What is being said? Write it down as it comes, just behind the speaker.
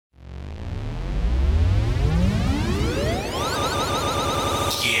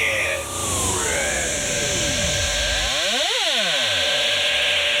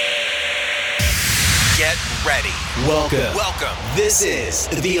Welcome. This is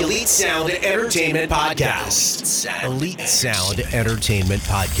the Elite Sound Entertainment Podcast. Elite Sound Entertainment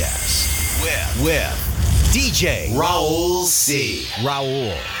Podcast. With DJ Raul C.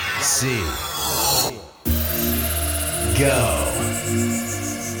 Raul C. Go.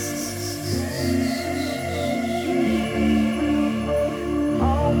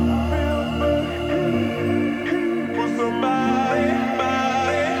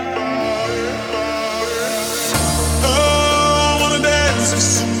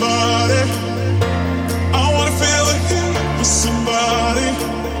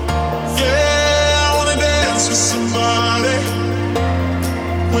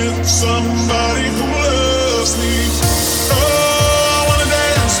 Somebody who loves me. Oh, I wanna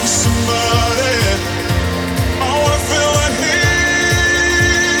dance with somebody. I wanna feel the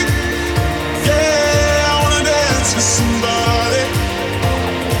heat. Yeah, I wanna dance with somebody.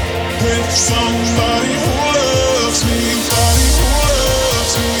 With somebody who loves me. Body who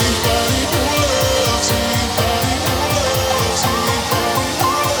loves me. Body who loves me. Body who loves me.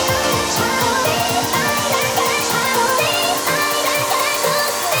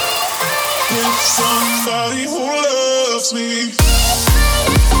 Somebody who loves me.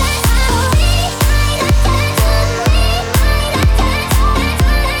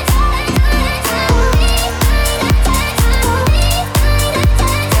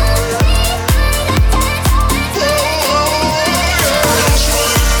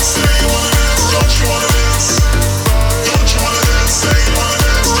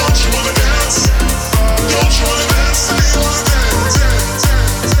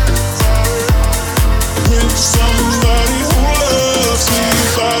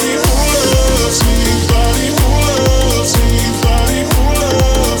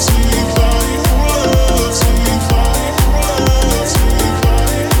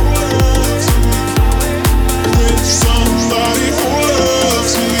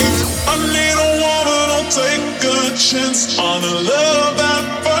 On a love that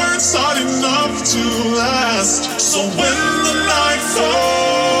burns hot enough to last. So when the night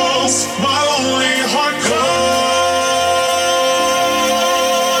falls, my lonely heart calls.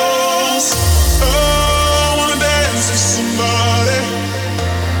 Oh, I wanna dance with somebody.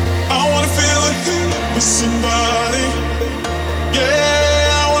 I wanna feel the heat with somebody.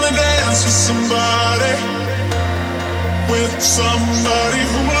 Yeah, I wanna dance with somebody. With somebody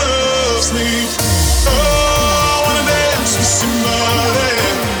who loves me. Oh, somebody,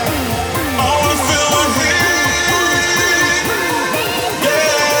 I wanna feel the heat.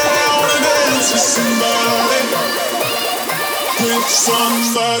 Yeah, I wanna dance with somebody. With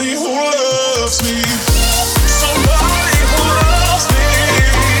somebody who loves me. Somebody who loves me.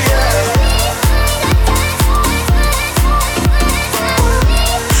 Yeah.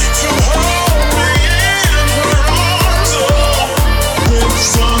 To hold me in her arms, oh. With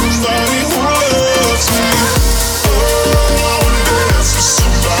somebody who loves me.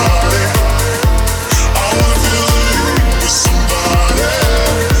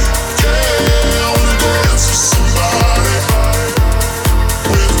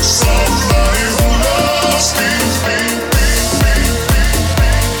 Somebody who loves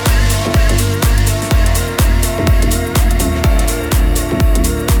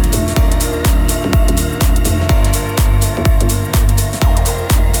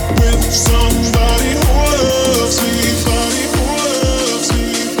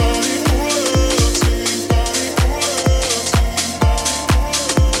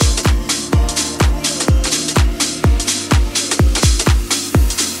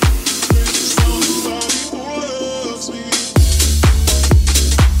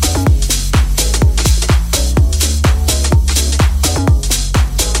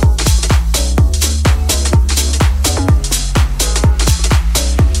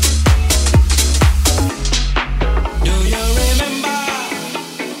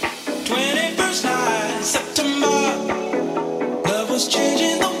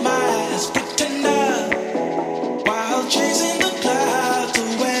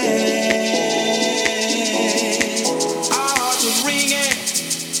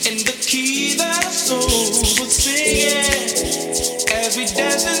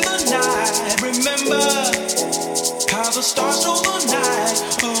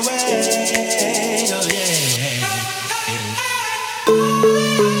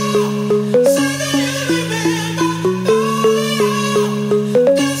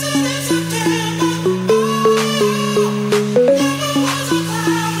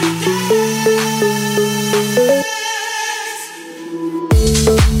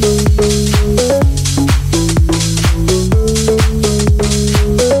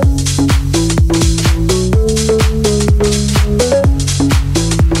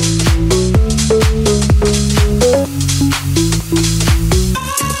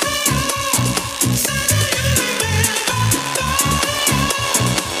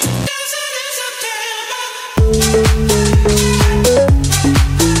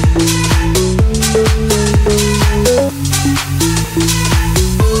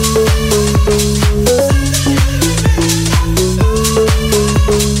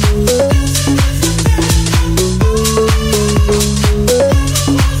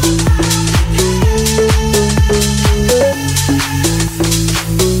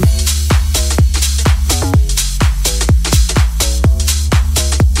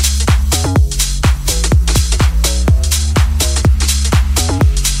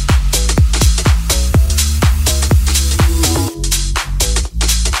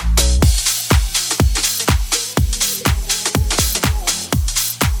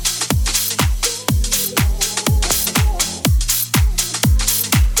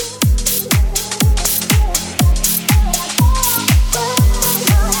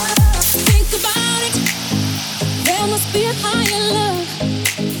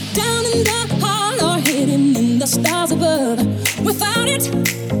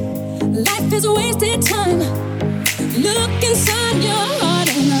Life is a wasted time. Look inside your heart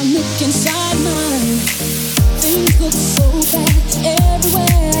and I look inside mine. Things look so bad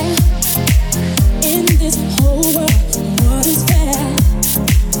everywhere. In this whole world, what is fair?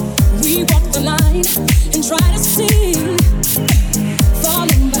 We walk the line and try to see,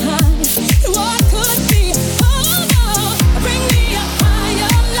 falling behind what could be. Oh no, bring me a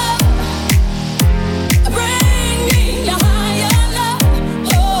higher love. Bring me a higher love.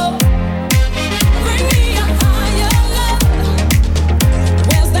 Oh, bring me a higher love.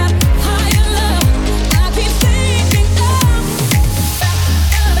 Where's that higher love? I keep thinking of.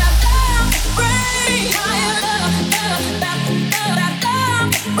 Bring higher love.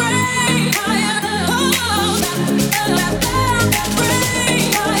 Bring higher love.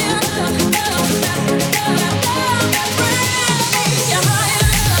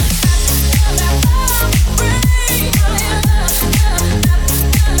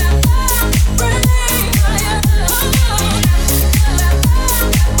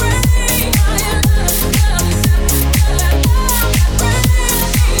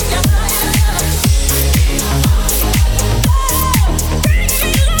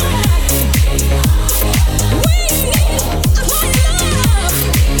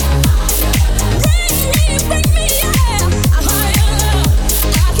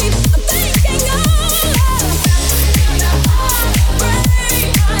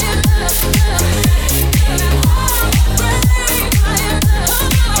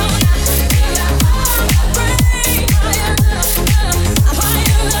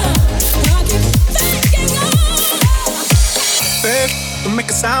 Don't make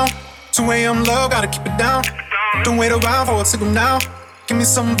a sound. 2 a.m. low, gotta keep it down. Don't wait around for a signal now. Give me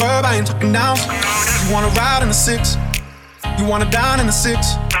some verb, I ain't talking now. You wanna ride in the 6, you wanna dine in the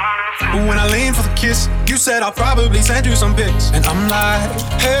 6. But when I lean for the kiss, you said I'll probably send you some pics. And I'm like,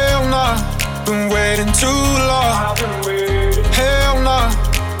 hell nah, been waiting too long. Hell nah,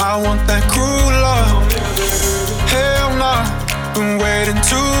 I want that cruel love. Hell nah, been waiting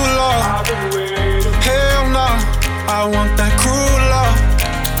too long. Hell nah, I want that cruel love.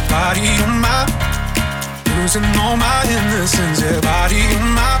 Body on my, losing all my innocence. Yeah, body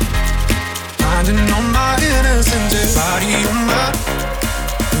on my, finding all my innocence. Yeah, body on my,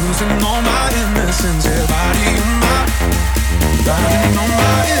 losing all my innocence. Yeah, body on my, finding all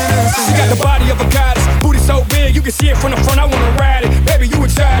my innocence. She got the body of a goddess, booty so big you can see it from the front. I wanna ride it, baby you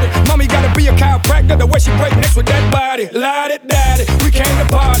excited. Mommy gotta be a chiropractor, the way she break next with that body. Light it, daddy, we came to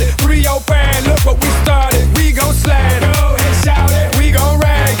party. 305, look what we started. We gon' slide, go ahead, shout it. We gon'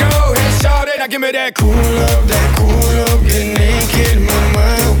 ride, go ahead, shout it. Now give me that cool love, get naked, mamá.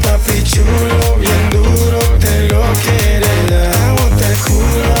 Papi chulo, bien duro, te lo quiere dar. I want that cool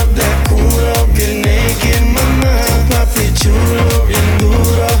love, get naked, mamá. Papi chulo, bien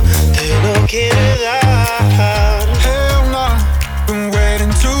duro, te lo quiere dar. Hell nah, been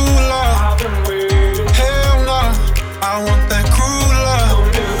waiting too long. Hell nah, I want that cruel love.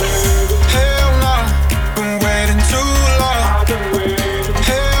 Hell nah, been waiting too long.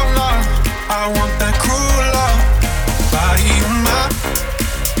 Hell nah, I want that cruel love. Body on my,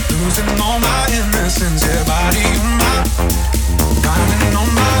 losing all my innocence. Yeah, body on my, finding all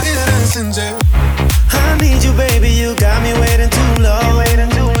my innocence. Yeah. I need you, baby, you got me waiting too long.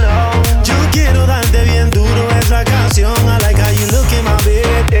 Yo quiero darte bien duro esa canción. I like how you look in my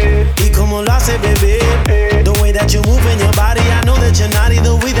bed. Y como lo hace, bebé. The way that you move in your body, I know that you're naughty.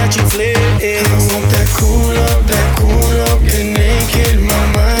 The way that you flip. I want that cool love, get naked,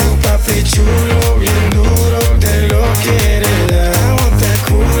 mamá. Papi chulo, bien duro, te lo quiere dar. I want that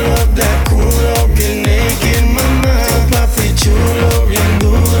cool love, get naked, mamá. Papi chulo, bien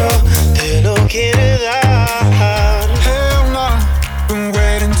duro, te lo quiere dar. Hell nah, been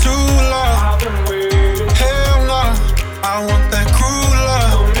waiting too long. Hell nah, I want that cruel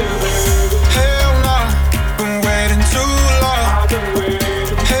love. Hell nah, been waiting too long.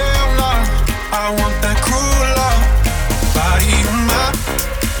 Hell nah, I want that cruel love. Body on my,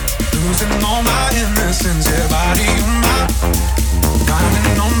 losing all my innocence. Yeah, body on my,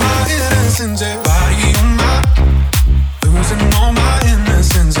 finding all my innocence. Yeah, body on my, losing all my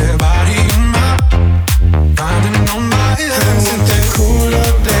innocence. Yeah, body on my, finding all my innocence. I want that cool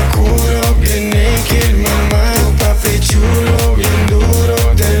love, get naked, mamá. Papi chulo, bien duro,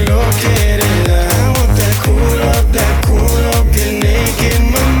 te lo quiere dar. I want that cool love, get naked,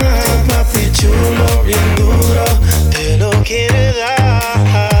 mamá. Papi chulo, bien duro, te lo quiere dar.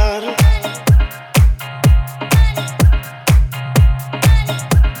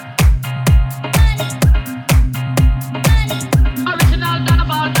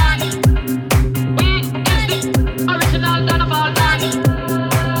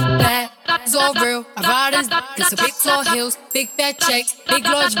 is all real. I ride in there's some big tall hills, big fat check, big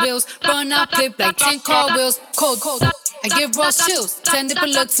large bills. Run out clip like 10 car wheels. Cold. I give raw chills, 10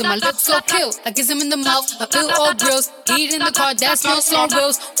 different looks, and my looks so kill. I kiss him in the mouth, I feel all grills. Eat in the car, that smells on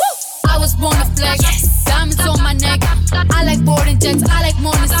wheels. Woo! I was born to flex, diamonds on my neck. I like boarding jets, I like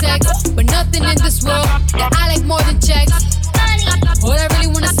more than sex. But nothing in this world that I like more than checks. All I really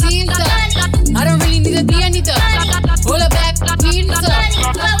wanna see is the I don't really need a D, I need the pull it back, we need the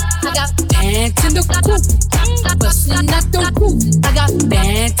I got pants in the coop, bustin' out the roof. I got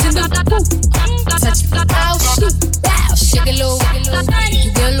pants in the coop, touch me, I'll shoot. Bow, shake a little,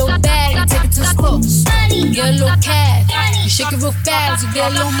 you get a little bag, you take it to the floor. You get a little cash, you shake it real fast, you get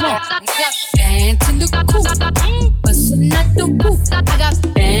a little more. I got pants in the coop, bustin' out the roof. I got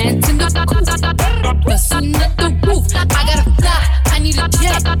pants in the coop, bustin' out the roof. I got a fly, I need a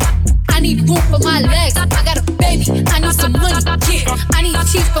jet, I need room for my legs. I got a baby, I need some money, yeah. I need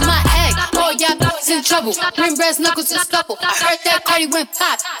teeth for my egg. Oh, y'all boys in trouble, ring brass knuckles and scuffle. I heard that Cardi went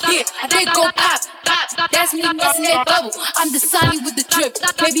pop, yeah, I did go pop. That's me messing that bubble. I'm the Sonny with the drip,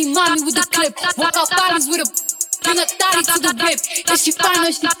 baby mommy with the clip. Walk out bodies with a bring a thotty to the whip. If she find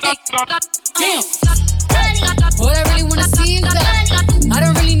her, she take. Damn. All I really wanna see is the I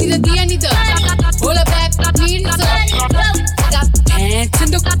don't really need a D, I need the pull it back, need the I got pants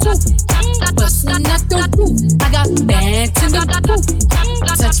in the coop, bustin' out the roof. I got pants in the coop,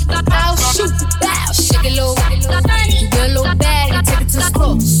 touch me, I'll shoot. Bow, shake it low, you get a little bag and take it to the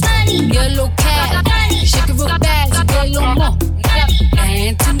floor. You get a little cash, you shake it real fast, you get a little more. I got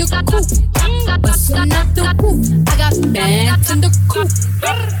pants in the coop, bustin' out the roof. I got pants in the coop,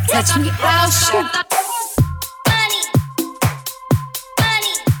 touch me, I'll shoot.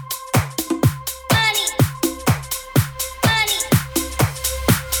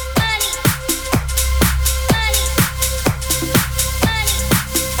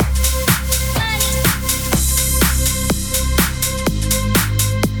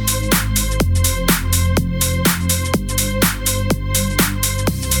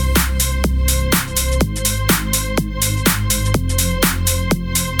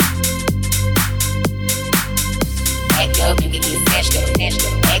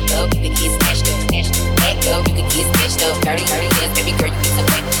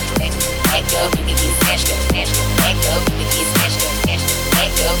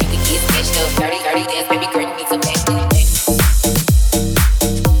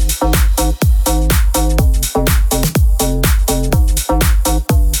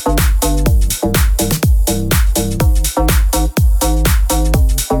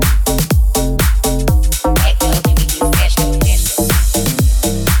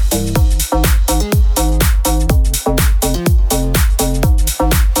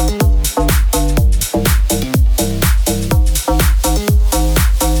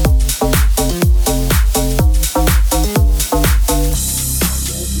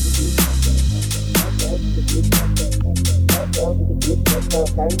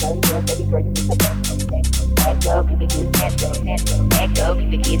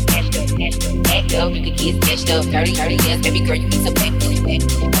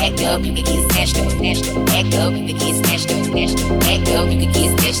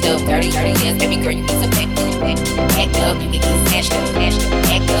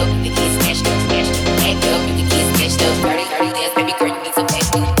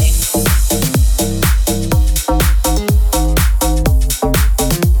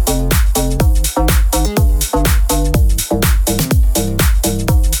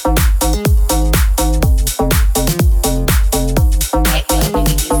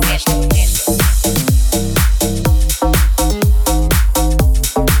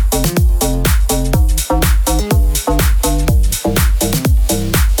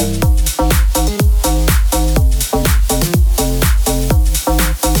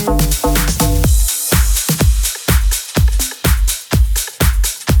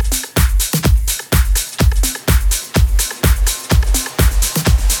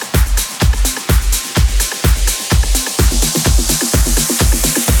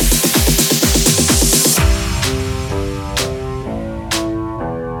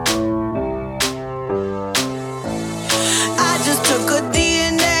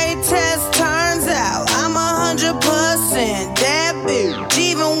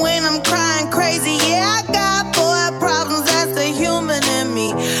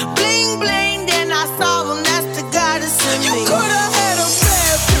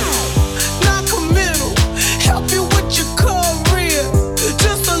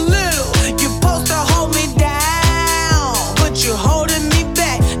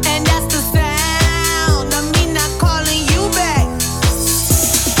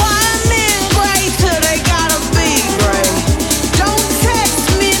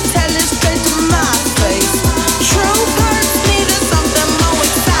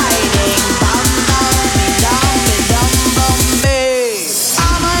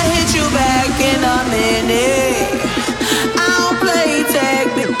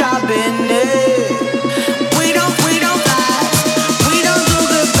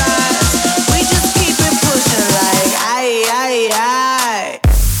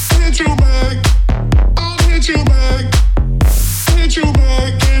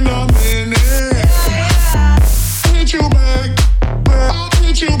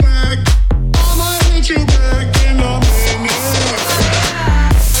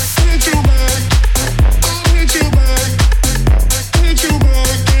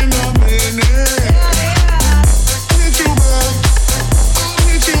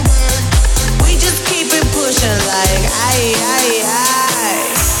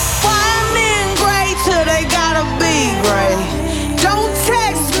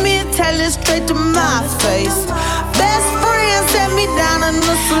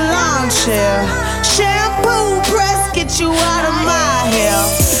 Shampoo press, get you out of my hair.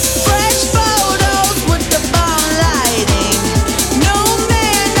 Fresh photos with the bomb lighting. New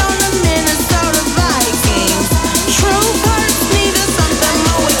man on the Minnesota Vikings. True hurts needed something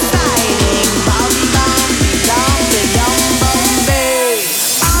more exciting. Bombay.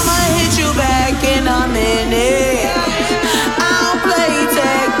 I'ma hit you back in a minute. I don't play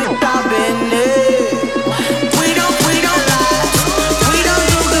tag, bitch, I've been it. We don't lie, we don't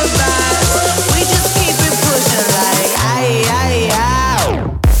do goodbyes. We just keep it pushing like aye.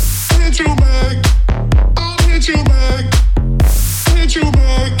 Hit you back, I'll hit you back. Hit you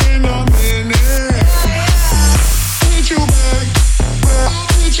back in a minute. Hit you back, I'll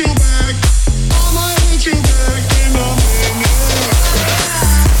hit you back. I'ma hit you back in a minute.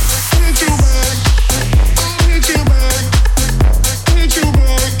 Hit you back, I'll hit you back. Hit you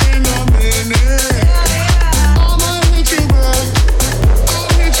back in a minute. I'ma hit you back, I'll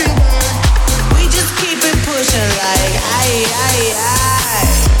hit you back. We just keep it pushing like aye.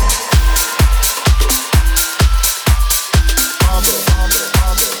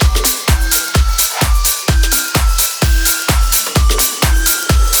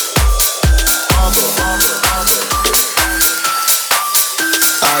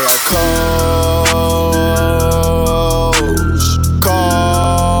 I got calls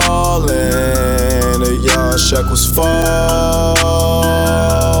calling. The young Shaq was fall.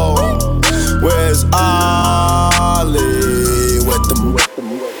 Where's Ollie with the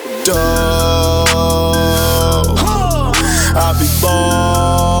dough? I be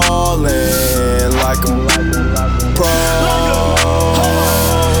ballin' like I'm pro.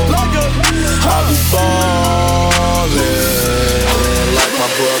 I be ballin' like my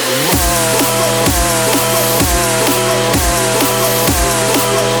brother Mo.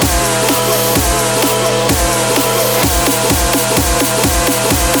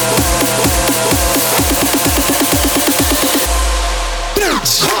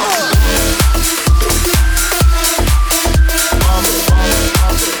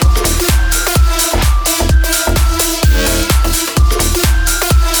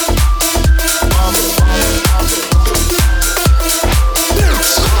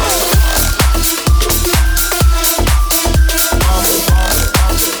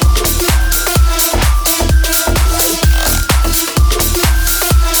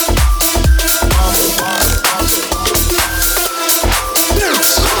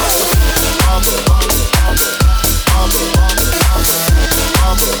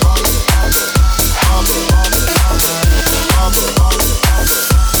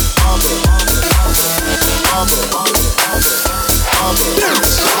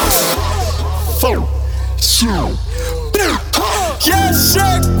 Yeah,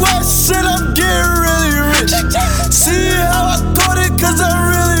 Shaq West said I'm getting really rich. See how I caught it, cause I'm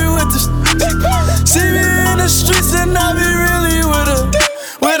really with this. See me in the streets and I be really with a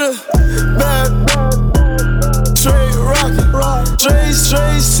bad straight rockin'.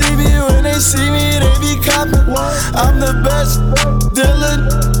 Straight see me when they see me, they be coppin'. I'm the best dealer,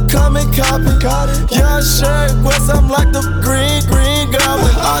 come and cop it. Young Shaq West, I'm like the green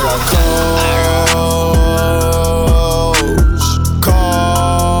goblin. I got calls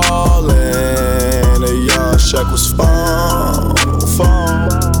calling. The young Shaq was phone.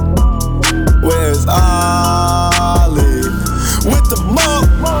 Where's Ollie with the mug?